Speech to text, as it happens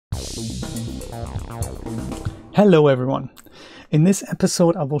Hello everyone. In this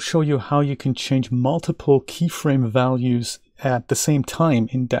episode I will show you how you can change multiple keyframe values at the same time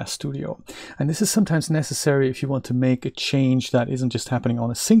in Daz Studio. And this is sometimes necessary if you want to make a change that isn't just happening on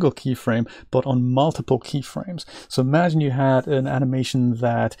a single keyframe, but on multiple keyframes. So imagine you had an animation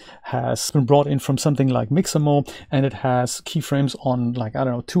that has been brought in from something like Mixamo, and it has keyframes on, like, I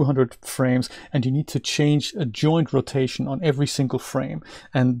don't know, 200 frames, and you need to change a joint rotation on every single frame.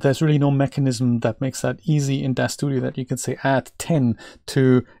 And there's really no mechanism that makes that easy in Daz Studio that you can say add 10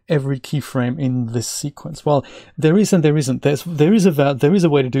 to every keyframe in this sequence. Well, there is and there isn't. There is a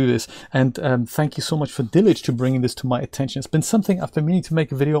way to do this, and thank you so much for Dillage to bringing this to my attention. It's been something I've been meaning to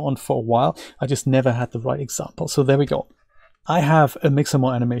make a video on for a while. I just never had the right example. So there we go. I have a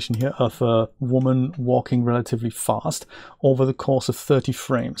Mixamo animation here of a woman walking relatively fast over the course of 30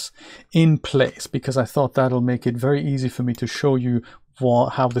 frames in place, because I thought that'll make it very easy for me to show you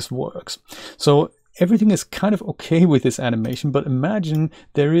how this works. So everything is kind of okay with this animation, but imagine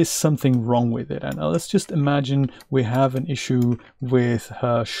there is something wrong with it. And let's just imagine we have an issue with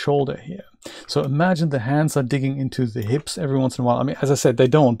her shoulder here. So imagine the hands are digging into the hips every once in a while. I mean, as I said, they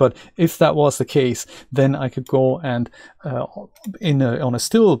don't, but if that was the case, then I could go and on a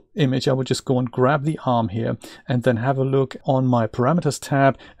still image, I would just go and grab the arm here and then have a look on my parameters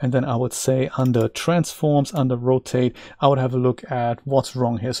tab. And then I would say under transforms, under rotate, I would have a look at what's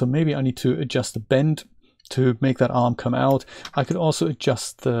wrong here. So maybe I need to adjust the bend to make that arm come out. I could also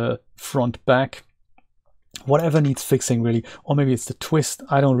adjust the front back, whatever needs fixing really, or maybe it's the twist.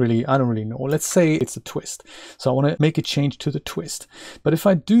 I don't really know. Let's say it's a twist. So I want to make a change to the twist. But if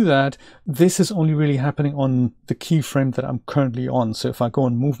I do that, this is only really happening on the keyframe that I'm currently on. So if I go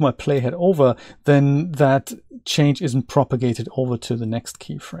and move my playhead over, then that change isn't propagated over to the next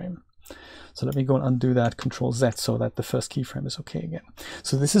keyframe. So let me go and undo that, Control Z, so that the first keyframe is okay again.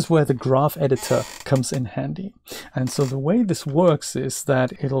 So this is where the graph editor comes in handy. And so the way this works is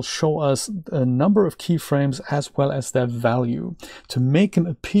that it'll show us a number of keyframes as well as their value. To make them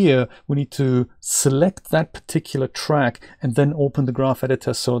appear, we need to select that particular track and then open the graph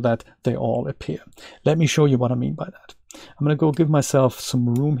editor so that they all appear. Let me show you what I mean by that. I'm going to go give myself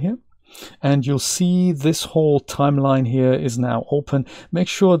some room here. And you'll see this whole timeline here is now open. Make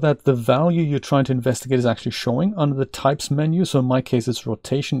sure that the value you're trying to investigate is actually showing under the types menu. So in my case, it's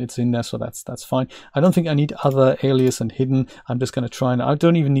rotation. It's in there, so that's fine. I don't think I need other alias and hidden. I'm just going to try, and I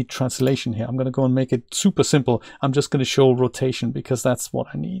don't even need translation here. I'm going to go and make it super simple. I'm just going to show rotation because that's what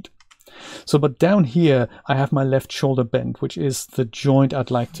I need. So, but down here, I have my left shoulder bend, which is the joint I'd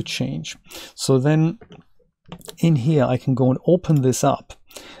like to change. So then in here, I can go and open this up.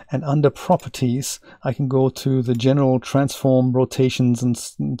 And under properties, I can go to the general transform rotations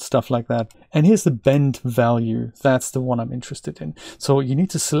and stuff like that. And here's the bend value. That's the one I'm interested in. So you need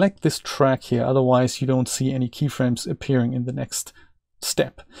to select this track here. Otherwise, you don't see any keyframes appearing in the next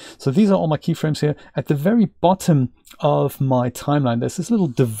step. So these are all my keyframes here. At the very bottom of my timeline, there's this little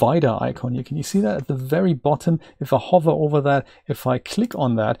divider icon here. Can you see that at the very bottom? If I hover over that, if I click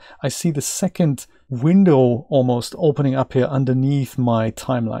on that, I see the second window almost opening up here underneath my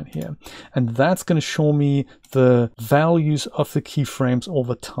timeline here. And that's going to show me the values of the keyframes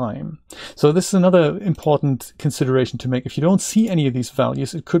over time. So this is another important consideration to make. If you don't see any of these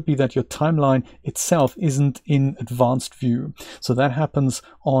values, it could be that your timeline itself isn't in advanced view. So that happens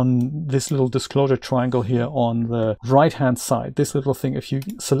on this little disclosure triangle here on the right hand side, this little thing. If you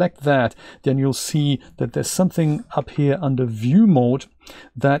select that, then you'll see that there's something up here under view mode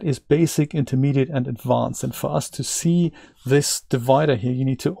that is basic, intermediate, and advanced. And for us to see this divider here, you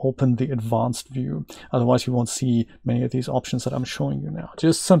need to open the advanced view. Otherwise, you won't see many of these options that I'm showing you now.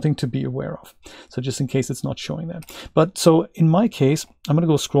 Just something to be aware of. So just in case it's not showing there. But so in my case, I'm going to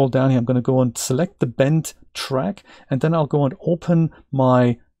go scroll down here. I'm going to go and select the bend track, and then I'll go and open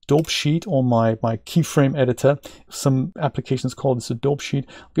my dope sheet or my keyframe editor. Some applications call this a dope sheet.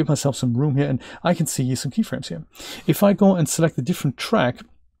 I'll give myself some room here and I can see some keyframes here. If I go and select a different track,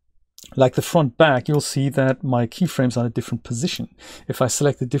 like the front back, you'll see that my keyframes are in a different position. If I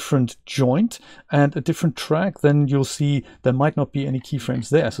select a different joint and a different track, then you'll see there might not be any keyframes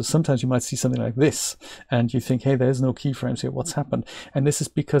there. So sometimes you might see something like this and you think, hey, there's no keyframes here. What's happened? And this is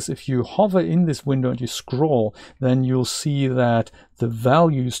because if you hover in this window and you scroll, then you'll see that the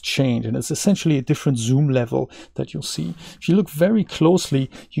values change, and it's essentially a different zoom level that you'll see. If you look very closely,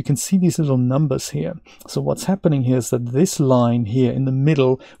 you can see these little numbers here. So what's happening here is that this line here in the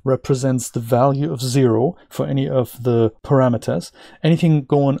middle represents the value of 0 for any of the parameters. Anything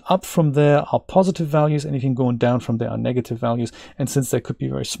going up from there are positive values, anything going down from there are negative values, and since they could be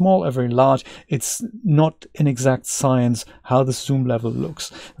very small or very large, it's not an exact science how the zoom level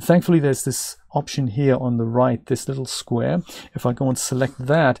looks. Thankfully, there's this option here on the right, this little square. If I go and select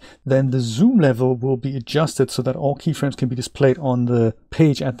that, then the zoom level will be adjusted so that all keyframes can be displayed on the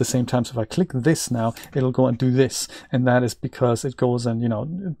page at the same time. So if I click this now, it'll go and do this, and that is because it goes and, you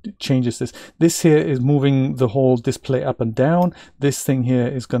know, changes this. This here is moving the whole display up and down. This thing here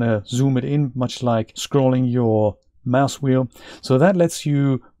is going to zoom it in, much like scrolling your mouse wheel. So that lets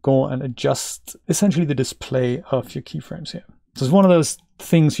you go and adjust essentially the display of your keyframes here. So it's one of those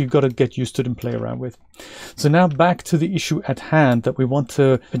things you've got to get used to and play around with. So now back to the issue at hand, that we want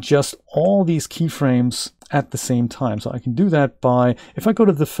to adjust all these keyframes at the same time. So I can do that by, if I go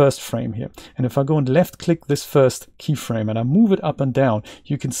to the first frame here, and if I go and left click this first keyframe and I move it up and down,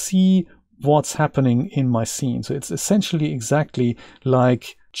 you can see what's happening in my scene. So it's essentially exactly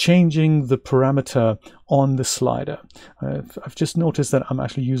like changing the parameter on the slider. I've just noticed that I'm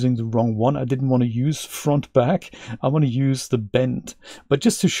actually using the wrong one. I didn't want to use front back. I want to use the bend. But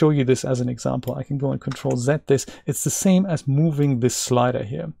just to show you this as an example, I can go and Control Z this. It's the same as moving this slider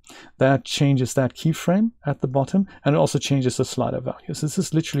here. That changes that keyframe at the bottom, and it also changes the slider value. So this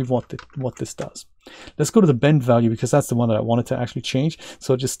is literally what this does. Let's go to the bend value, because that's the one that I wanted to actually change.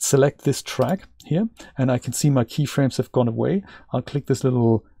 So just select this track here, and I can see my keyframes have gone away. I'll click this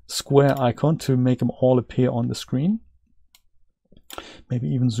little square icon to make them all appear on the screen. Maybe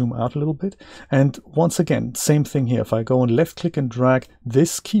even zoom out a little bit. And once again, same thing here. If I go and left click and drag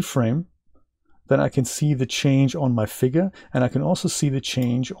this keyframe, then I can see the change on my figure, and I can also see the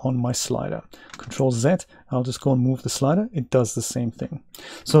change on my slider. Control Z, I'll just go and move the slider. It does the same thing.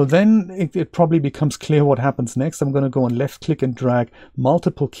 So then it probably becomes clear what happens next. I'm going to go and left click and drag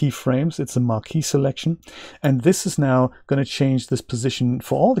multiple keyframes. It's a marquee selection, and this is now going to change this position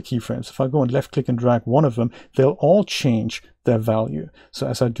for all the keyframes. If I go and left click and drag one of them, they'll all change their value. So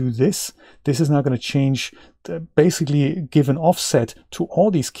as I do this, this is now going to change, basically give an offset to all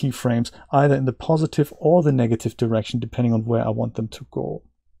these keyframes, either in the positive or the negative direction, depending on where I want them to go.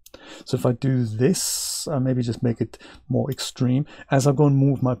 So if I do this, maybe just make it more extreme. As I go and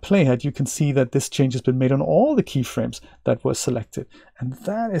move my playhead, you can see that this change has been made on all the keyframes that were selected. And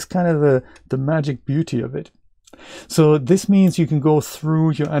that is kind of the magic beauty of it. So this means you can go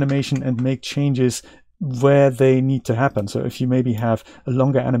through your animation and make changes where they need to happen. So if you maybe have a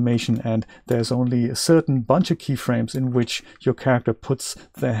longer animation and there's only a certain bunch of keyframes in which your character puts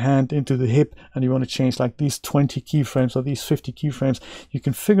their hand into the hip, and you want to change like these 20 keyframes or these 50 keyframes, you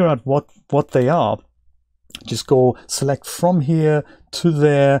can figure out what they are. Just go select from here to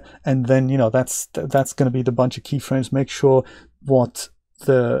there, and then, you know, that's going to be the bunch of keyframes. Make sure what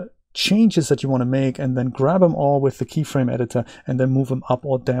the changes that you want to make, and then grab them all with the keyframe editor and then move them up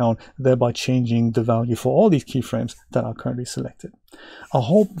or down, thereby changing the value for all these keyframes that are currently selected. I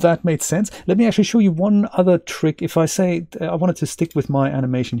hope that made sense. Let me actually show you one other trick. If I say I wanted to stick with my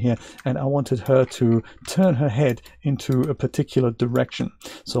animation here and I wanted her to turn her head into a particular direction,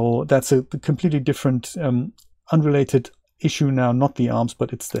 so that's a completely different unrelated issue now, not the arms,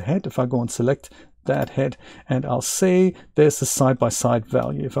 but it's the head. If I go and select that head, and I'll say there's the side-by-side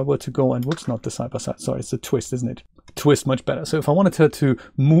value. If I were to go and, whoops, not the side-by-side, sorry, it's the twist, isn't it? Twist, much better. So if I wanted her to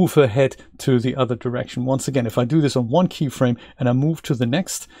move her head to the other direction, once again, if I do this on one keyframe and I move to the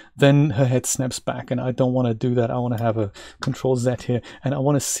next, then her head snaps back, and I don't want to do that. I want to have a Control Z here, and I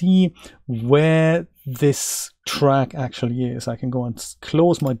want to see where this track actually is. I can go and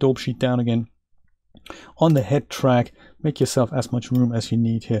close my dope sheet down again. On the head track, make yourself as much room as you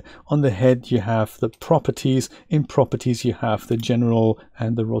need here. On the head, you have the properties. In properties, you have the general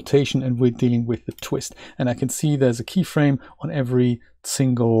and the rotation, and we're dealing with the twist. And I can see there's a keyframe on every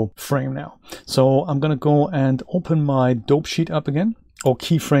single frame now. So I'm going to go and open my dope sheet up again, or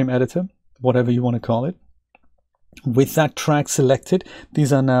Keyframe Editor, whatever you want to call it. With that track selected,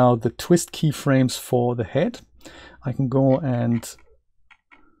 these are now the twist keyframes for the head. I can go and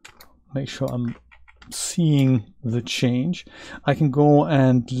make sure I'm seeing the change. I can go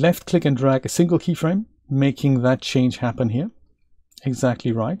and left click and drag a single keyframe, making that change happen here.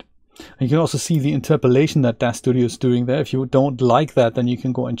 Exactly right. And you can also see the interpolation that Daz Studio is doing there. If you don't like that, then you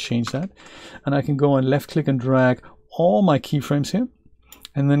can go and change that. And I can go and left click and drag all my keyframes here,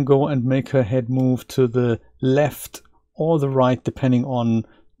 and then go and make her head move to the left or the right, depending on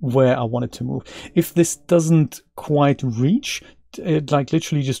where I want it to move. If this doesn't quite reach, like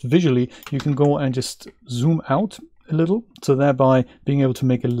literally just visually, you can go and just zoom out a little, so thereby being able to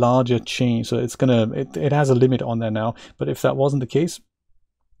make a larger change. So it's gonna, it has a limit on there now, but if that wasn't the case,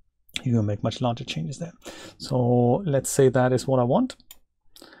 you can make much larger changes there. So let's say that is what I want.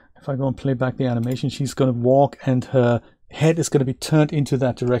 If I go and play back the animation, she's going to walk and her head is going to be turned into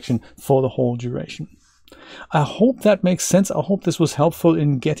that direction for the whole duration. I hope that makes sense. I hope this was helpful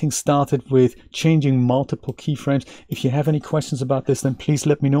in getting started with changing multiple keyframes. If you have any questions about this, then please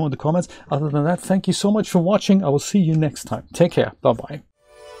let me know in the comments. Other than that, thank you so much for watching. I will see you next time. Take care. Bye-bye.